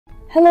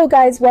Hello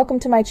guys, welcome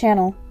to my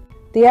channel.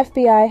 The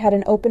FBI had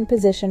an open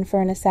position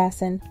for an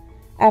assassin.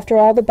 After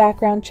all the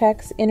background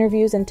checks,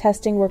 interviews, and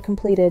testing were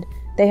completed,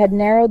 they had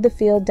narrowed the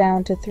field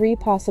down to 3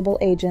 possible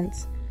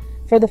agents.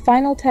 For the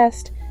final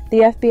test,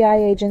 the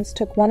FBI agents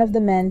took one of the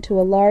men to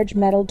a large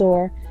metal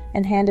door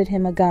and handed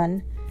him a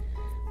gun.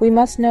 We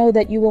must know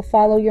that you will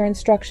follow your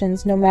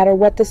instructions no matter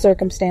what the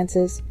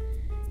circumstances.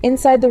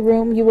 Inside the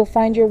room, you will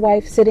find your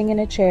wife sitting in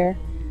a chair.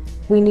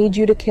 We need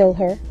you to kill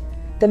her.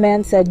 The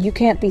man said, "You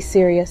can't be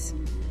serious.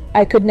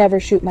 I could never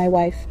shoot my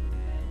wife."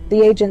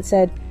 The agent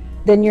said,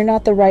 "Then you're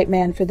not the right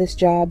man for this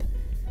job.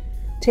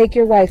 Take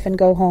your wife and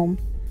go home."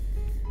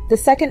 The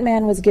second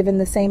man was given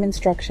the same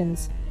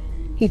instructions.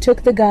 He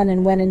took the gun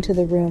and went into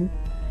the room.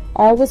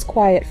 All was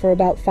quiet for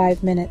about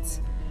 5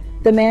 minutes.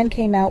 The man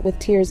came out with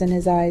tears in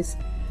his eyes.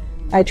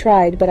 "I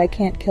tried, but I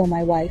can't kill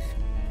my wife."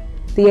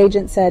 The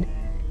agent said,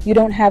 "You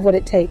don't have what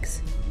it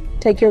takes.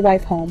 Take your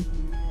wife home."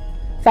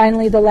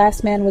 Finally, the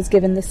last man was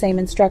given the same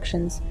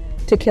instructions,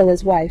 to kill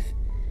his wife.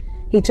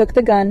 He took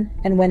the gun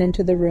and went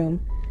into the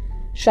room.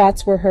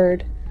 Shots were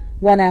heard,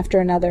 one after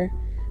another.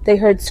 They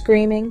heard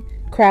screaming,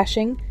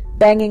 crashing,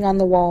 banging on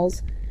the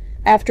walls.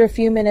 After a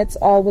few minutes,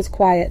 all was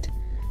quiet.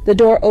 The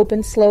door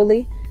opened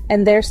slowly,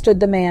 and there stood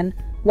the man,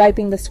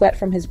 wiping the sweat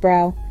from his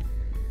brow.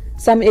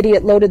 "Some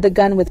idiot loaded the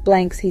gun with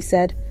blanks," he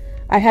said.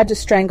 "I had to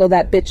strangle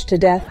that bitch to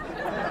death."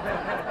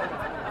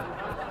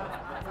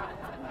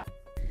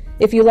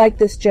 If you like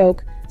this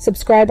joke,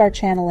 subscribe our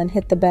channel and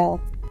hit the bell.